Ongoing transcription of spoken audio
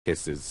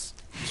Kisses.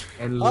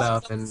 And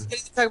love and...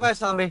 Talk about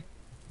zombie.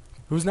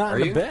 Who's not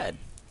in the bed?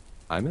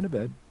 I'm in a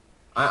bed.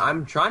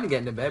 I'm trying to get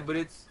into bed, but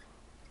it's...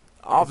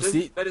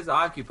 Obviously. This bed is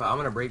occupied. I'm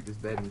gonna break this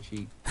bed and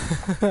cheat.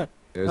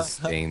 There's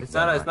stains. It's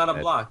not a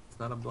block. It's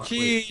not a block.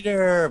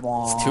 Cheater.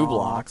 It's 2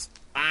 blocks.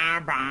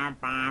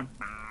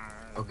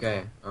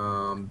 Okay,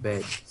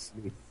 bed.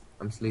 Sleep.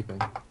 I'm sleeping.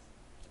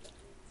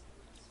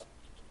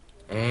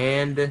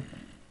 And...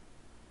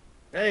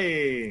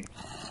 Hey!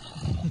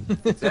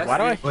 Why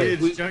do I... Wait,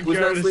 Kids, who's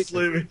not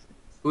sleeping?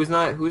 Who's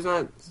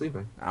not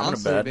sleeping? I'm in a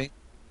bed. Sleeping.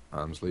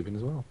 I'm sleeping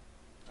as well.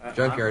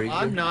 Junkyard,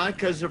 I'm not,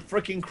 because a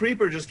freaking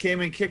creeper just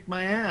came and kicked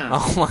my ass.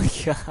 Oh my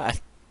god.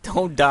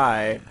 Don't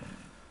die.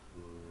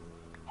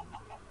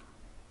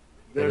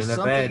 There's Get in the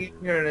something bed. in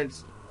here and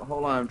it's...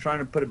 Hold on, I'm trying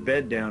to put a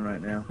bed down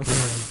right now.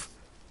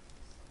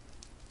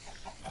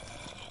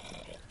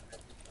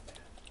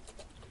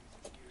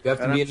 You have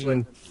to And be I'm in...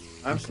 sleeping.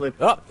 I'm sleeping.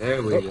 Oh.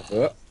 There we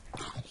go.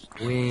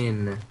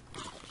 Win.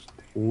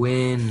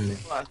 Win.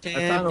 I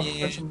found a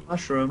bunch of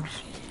mushrooms.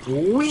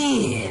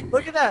 Win!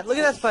 Look at that. Look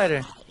at that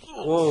spider.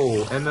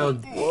 Whoa,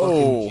 ML...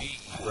 Whoa.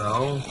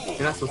 Bro.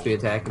 You're not supposed to be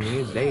attacking me.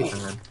 It's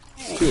daytime.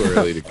 It's too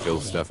early to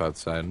kill stuff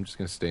outside. I'm just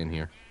gonna stay in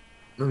here.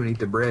 I'm gonna eat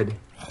the bread.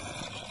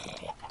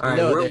 Alright,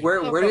 No,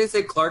 where did it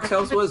say Clark's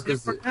house was?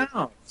 Because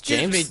Now.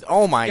 James?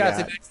 Oh my Got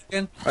god.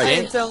 Mexican. Right, I am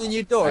James- telling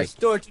you doors.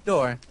 Door to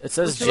door. It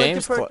says Would you like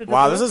James. to purchase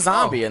Wow, a there's a book?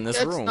 zombie in this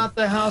That's room. not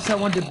the house I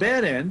went to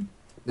bed in.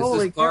 this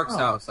Holy is Clark's cow.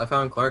 house. I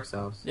found Clark's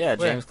house. Yeah,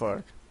 Where? James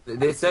Clark.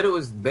 They said it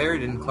was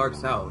buried in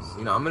Clark's house.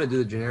 You know, I'm gonna do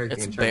the generic It's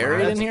thing and check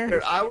buried my in house.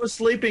 here? I was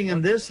sleeping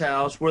in this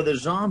house where the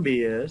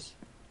zombie is.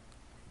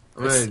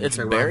 I'm gonna It's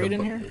check my buried house.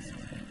 in here?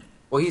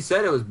 Well, he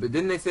said it was, but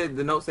didn't they say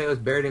the note say it was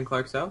buried in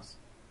Clark's house?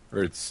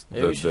 Or it's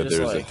Maybe we should just,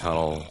 there's like- a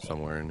tunnel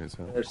somewhere in his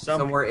house. There's some.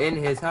 Somewhere in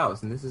his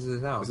house, and this is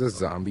his house. There's a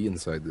zombie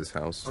inside this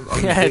house. I'm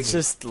Yeah, it's digging.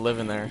 just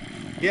living there.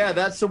 Yeah,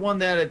 that's the one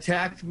that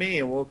attacked me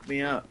and woke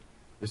me up.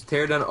 Just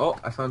tear down. Oh,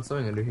 I found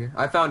something under here.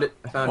 I found it.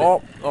 I found Oh,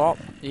 it. oh,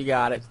 you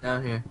got it. It's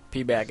down here.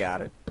 PBat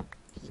got it.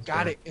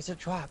 Got it. It's a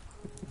trap.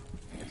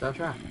 It's our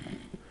trap.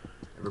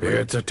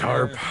 It's a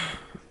tarp.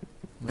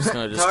 I'm just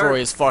gonna Tarp. destroy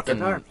his fucking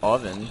Tarp.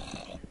 oven.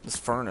 This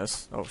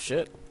furnace. Oh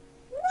shit.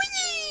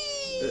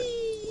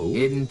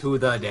 Into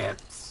the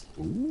depths.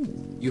 Ooh.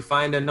 You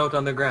find a note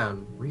on the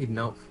ground. Read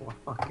note 4.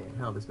 Fucking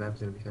hell, this map's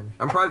gonna be finished.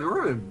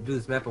 We're gonna do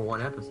this map in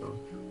one episode.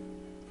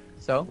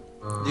 So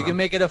you can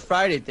make it a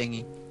Friday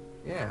thingy.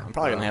 Yeah. I'm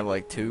probably gonna have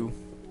like 2.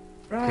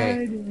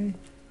 Friday.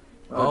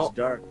 Oh, Oh. it's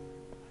dark.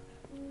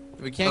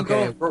 We can't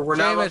Okay, go. we're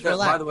not allowed James, to,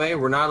 relax. by the way,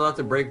 we're not allowed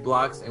to break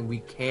blocks, and we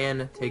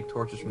can take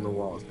torches from the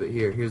walls. But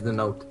here's the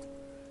note.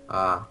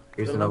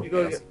 Here's the Let note. me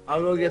go guys.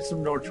 I'll go get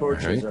some more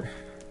torches. Alright.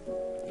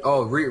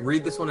 Oh,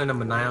 read this one in a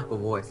maniacal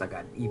voice, like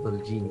an evil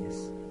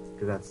genius.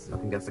 Because I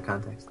think that's the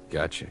context.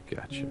 Gotcha.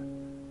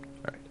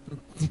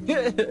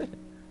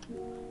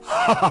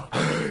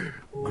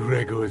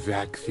 Gregor's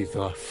axes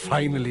are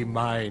finally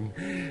mine.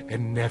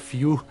 And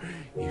nephew,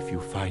 if you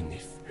find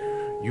this,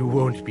 you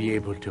won't be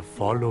able to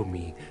follow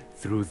me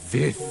through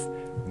this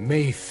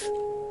maze.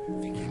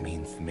 I think he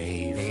means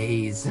maze.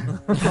 Maze.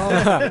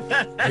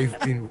 I've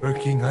been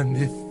working on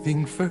this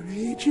thing for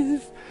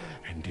ages,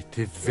 and it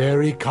is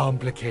very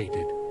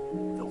complicated.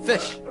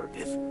 Fish. It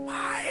is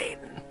mine.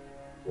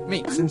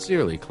 Me.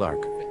 Sincerely,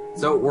 Clark.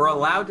 So we're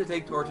allowed to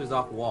take torches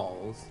off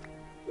walls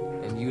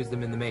and use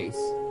them in the maze.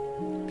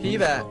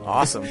 PBat.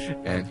 Awesome.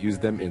 And use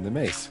them in the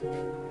maze.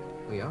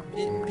 We are?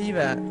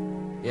 PBat.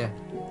 Yeah.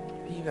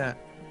 PBat.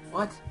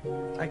 What?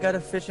 I got a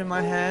fish in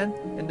my hand,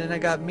 and then I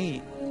got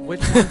meat.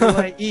 Which one do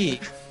I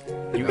eat?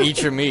 You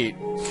eat your meat.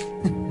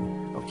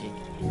 Okay.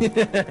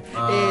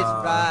 It's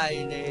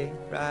Friday.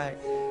 Right.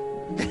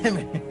 Damn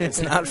it.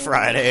 It's not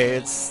Friday.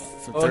 It's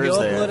Oh, you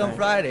Thursday. upload I on think.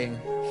 Friday.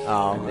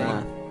 Oh,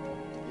 yeah.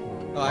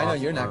 Oh, I know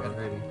you're not gonna.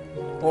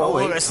 Whoa,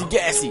 wait. I see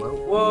Gassy.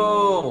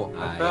 Whoa!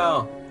 I Aye.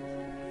 fell.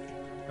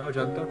 No,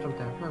 John, don't jump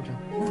down. No,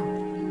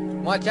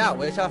 John. Watch out.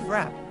 Where's our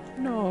frap?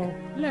 No,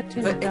 let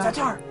him It's a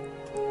tar.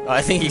 Oh,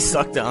 I think he's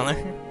stuck down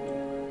there. No,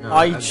 Oh, you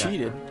I've got-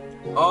 cheated.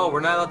 Oh, we're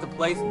not allowed to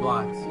place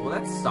blocks. Well,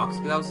 that sucks,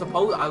 because I was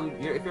supposed...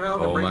 if you're not allowed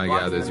to Oh break my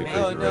blocks... God, there's then your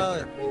maybe-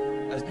 Oh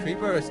creeper no. A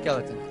creeper or a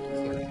skeleton?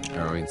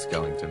 I mean,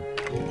 skeleton.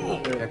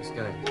 Check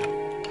skeleton.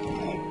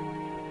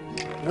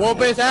 Whoop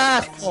his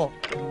ass! Oh.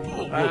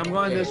 I'm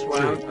going this way.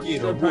 I'm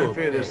still trying to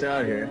figure this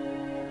out here.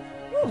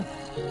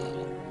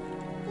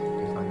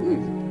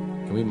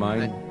 Can we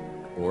mine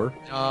ore?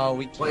 No,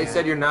 we can't. Well, it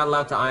said you're not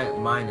allowed to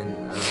mine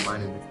in this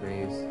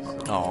maze. So.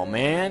 Oh,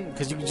 man.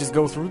 Because you can just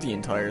go through the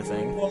entire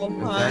thing. Well,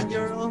 mind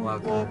your own.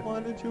 Exactly. Well, why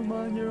don't you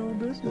mind your own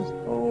business?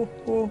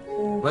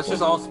 Oh. Let's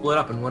just all split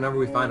up, and whenever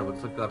we find it, we'll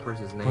just look at that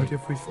person's name. What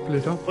if we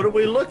split up? What are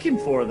we looking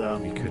for, though?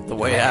 We could The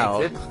way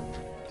out. Exit.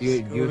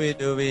 You,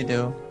 Dooby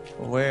doo.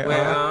 Where?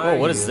 where are are Whoa,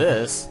 what is you?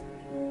 this?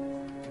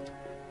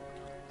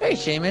 Hey,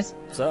 Seamus.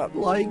 What's up?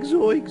 like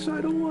Zoiks. I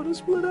don't want to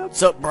split up.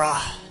 What's up,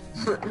 brah?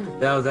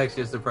 That was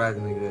actually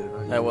surprisingly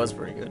good. That was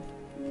pretty good.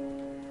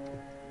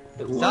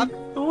 Stop.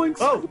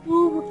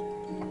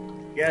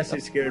 Oh! Yes, he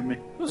scared me.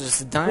 Was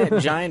just a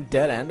giant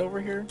dead end over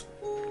here?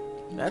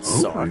 That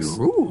sucks.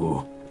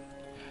 Ooh.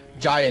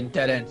 giant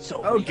dead end.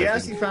 So Oh,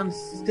 Gassy found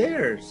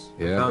stairs.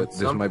 Yeah, Found but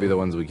this might be the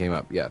ones we came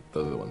up. Yeah,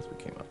 those are the ones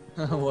we came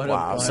up. what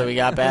Wow, a so we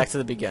got back to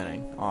the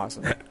beginning.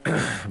 Awesome.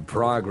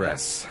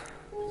 Progress.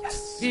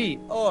 P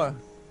or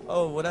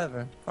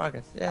whatever.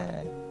 Progress.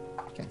 Yeah.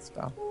 Can't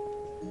spell.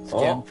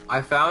 Oh,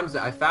 I found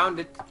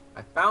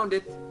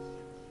it.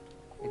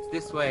 It's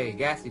this way.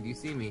 Gassy, do you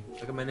see me?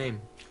 Look at my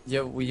name.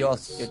 Yeah, we all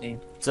see your name.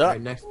 What's up?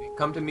 Right next to me.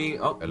 Come to me.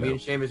 Oh, Hello. me and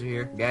Seamus are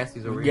here.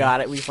 Gassy's over We here.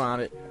 got it. We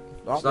found it.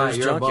 Oh, Sly, there's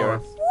you're above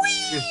junkyard.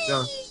 us. Here's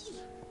Junk.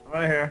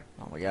 Right here.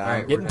 Oh my god,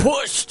 Alright, I'm getting we're done.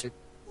 pushed.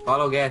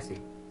 Follow Gassy.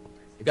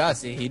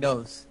 Gassy, he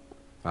knows.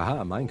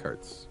 Aha,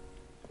 minecarts.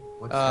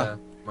 What's the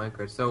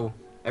minecart? So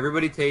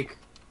everybody take.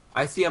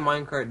 I see a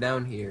minecart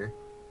down here.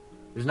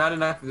 There's not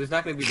enough. There's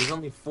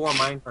only 4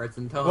 minecarts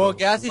in total. Well,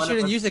 Gassy One of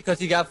shouldn't us- use it because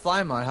he got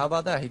fly mod. How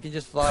about that? He can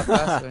just fly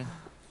faster.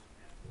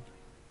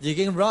 You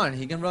can run.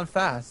 He can run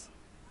fast.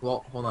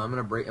 Well, hold on.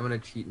 I'm gonna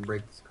cheat and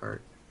break this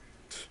cart.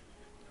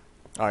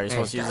 Oh, you're Hey,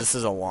 supposed to use this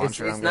as a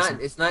launcher. It's I'm not.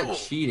 guessing. It's not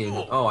cheating.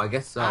 Oh, I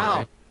guess so. Ow.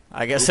 Right?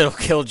 I guess it'll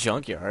kill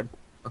junkyard.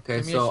 Okay,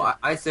 Give me a so shot.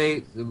 I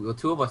say well,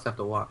 2 of us have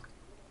to walk.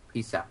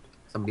 Peace out.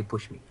 Somebody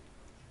push me.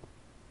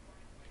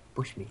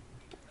 Push me.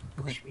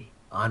 Push me.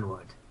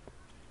 Onward.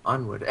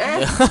 Onward.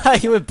 Eh!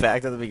 You went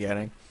back to the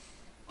beginning.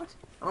 I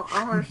don't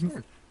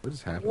understand. What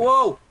is happening?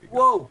 Whoa!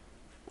 Whoa!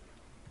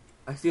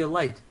 I see a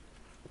light.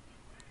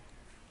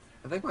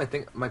 I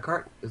think my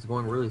cart is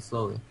going really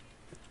slowly.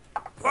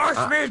 Push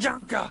me,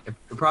 Junker! It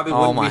probably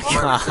Oh wouldn't my be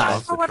smart. God.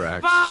 Off the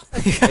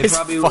tracks. You It guys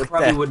probably fucked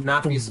that. would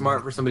not be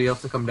smart for somebody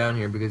else to come down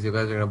here because you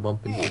guys are gonna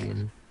bump into me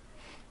and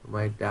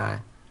might die.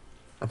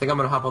 I think I'm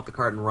gonna hop out the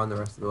cart and run the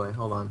rest of the way.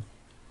 Hold on.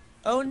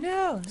 Oh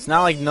no! It's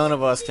not like none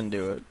of us can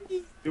do it.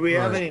 Do we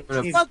have any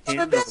Right. cheese Fuck me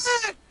candles?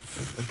 back!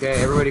 Okay,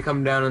 everybody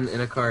come down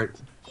in a cart.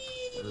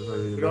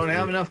 We don't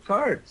have enough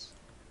carts.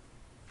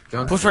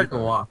 Junk, Push you right-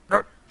 can walk.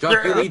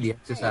 Junk, you need the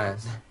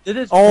exercise. This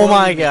is Oh poor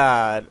my me.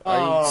 god. Are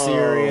you Oh.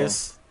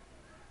 serious?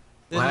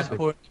 This What is happened?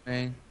 poor,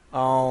 man.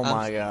 Oh I'm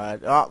my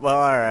god. Oh, well,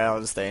 alright, I'll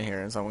just stay in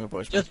here and someone can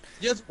push me.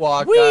 Just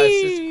walk, Whee! guys.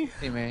 It's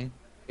easy, man.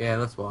 Yeah,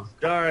 let's walk.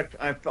 Dark.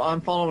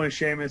 I'm following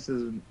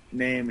Seamus'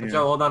 name here.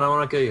 Joe, hold on, I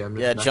want to kill you. I'm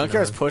just Yeah, knocking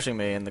Junkyard's down. pushing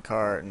me in the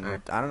cart, and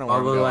Alright. I don't know where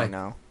I'm Follow the going light.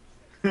 now.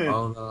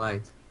 Follow the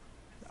light.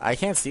 I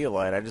can't see a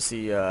light. I just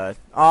see,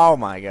 oh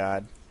my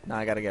god. Now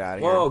I gotta get out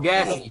of here. Whoa,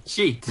 Gassy,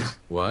 cheat.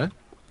 What?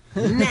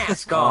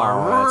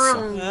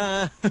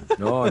 NASCAR.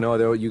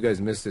 No, you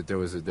guys missed it. There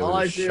was a All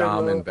I did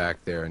shaman was-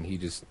 back there, and he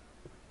just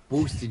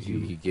Boosted he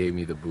you. gave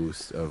me the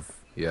boost of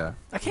yeah.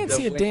 I can't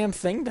see a damn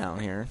thing down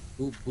here.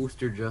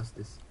 Booster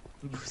justice.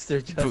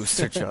 Booster just.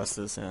 Booster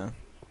justice, yeah.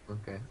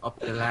 Okay, up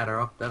the ladder,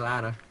 up the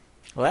ladder.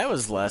 Well, that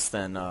was less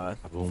than,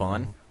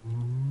 fun.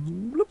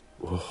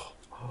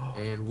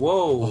 And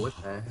whoa, what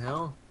the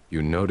hell?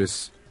 You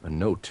notice a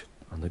note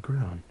on the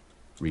ground.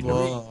 Read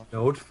note. Whoa.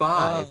 Note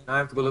 5. Oh. Now I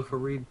have to go look for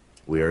read.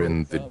 We are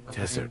in the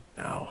desert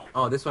now.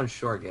 Oh, this one's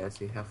short,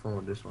 Gassy. Have fun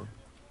with this one.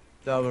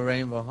 Double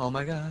rainbow. Oh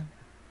my god.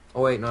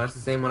 Oh wait, no, that's the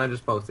same one I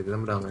just posted because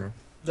I'm done there.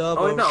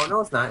 Double. Oh wait,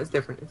 no, it's not. It's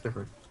different. It's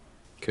different.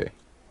 Okay.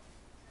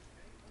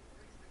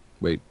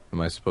 Wait,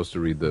 am I supposed to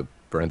read the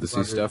parentheses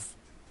Brothers. stuff?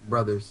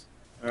 Brothers.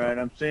 All right,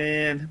 I'm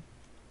seeing.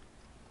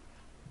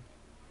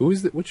 Who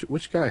is that?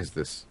 Which guy is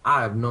this?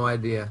 I have no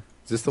idea.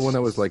 Is this the one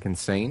that was like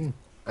insane?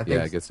 I think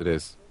Yeah, I guess it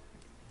is.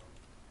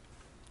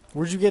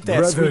 Where'd you get that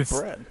Brothers. sweet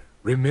bread?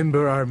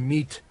 Remember our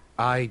meet,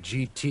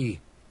 IGT,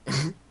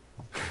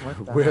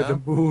 What the where hell?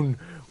 the moon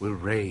will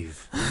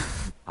raise.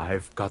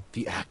 I've got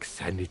the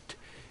axe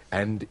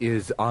and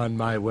is on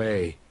my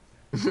way.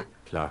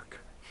 Clark.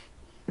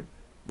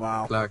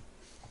 Wow. Clark.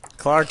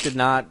 Clark did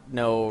not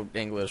know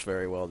English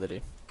very well, did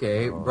he?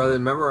 Okay, brother.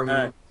 Remember, All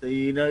right, so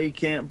you know you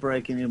can't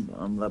break any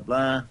blah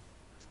blah.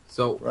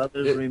 so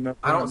Brothers, remember.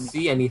 I don't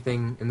see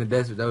anything in the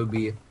desert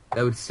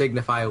that would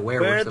signify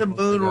where where we're the supposed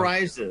to moon go.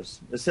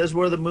 rises. It says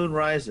where the moon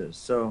rises.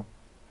 So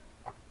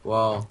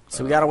Well,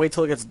 So we gotta wait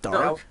till it gets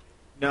dark?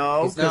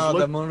 no, It's 'cause No, the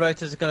look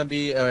moonrise is gonna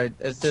be.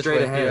 It's this Straight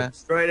way. ahead. Yeah.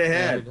 straight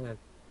ahead.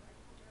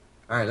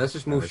 All right, let's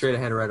just move straight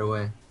ahead right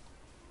away.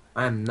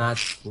 I am not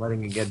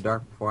letting it get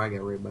dark before I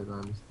get raped by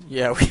zombies.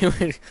 Yeah, we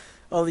would.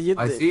 Oh, you,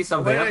 I see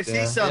something Wait, up I see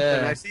there. something.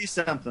 Yeah. I see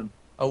something.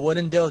 A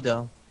wooden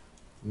dildo.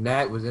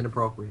 That was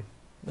inappropriate.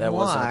 That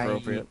was Why?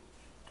 inappropriate.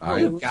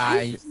 I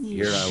Guys.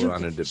 here I wanted to You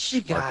market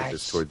this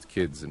guys. towards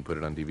kids and put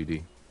it on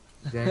DVD.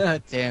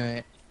 Okay. Damn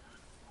it.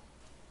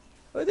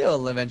 Well,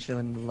 they'll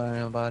eventually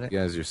learn about it. You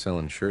guys, you're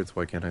selling shirts.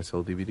 Why can't I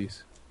sell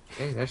DVDs?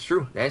 Hey, that's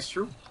true. That's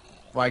true.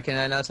 Why can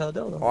I not tell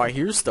dildo? Oh, I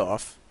hear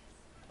stuff.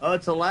 Oh,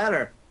 it's a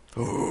ladder.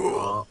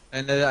 Oh,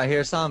 And then I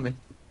hear zombie.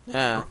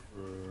 Yeah.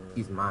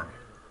 he's mine.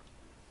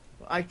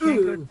 I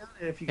can't go down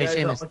it if you Hey, guys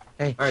Seamus. don't.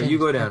 Hey, All right, you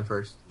go down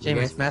first.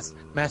 Seamus, Okay?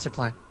 master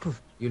plan.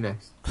 Poof. You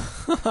next.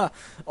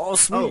 Oh,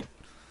 sweet.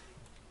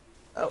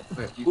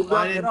 Wait, You who blocked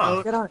find a it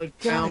off? Get out, note.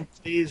 get Account,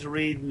 please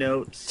read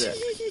note 6.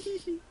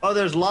 Oh,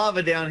 there's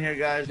lava down here,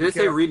 guys. Did it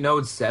say read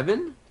node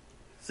 7?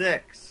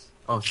 6?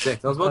 Oh,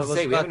 6. I was about I to was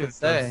say, we about haven't even to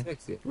say. done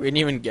 6 yet. We didn't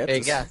even get Hey,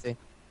 this. Gassy.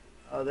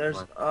 Oh,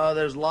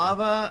 there's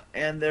lava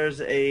and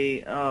there's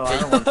a. Oh, I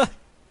don't want.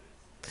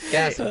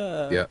 Gassy.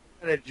 Yeah.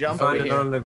 Trying to jump Find over it here. on the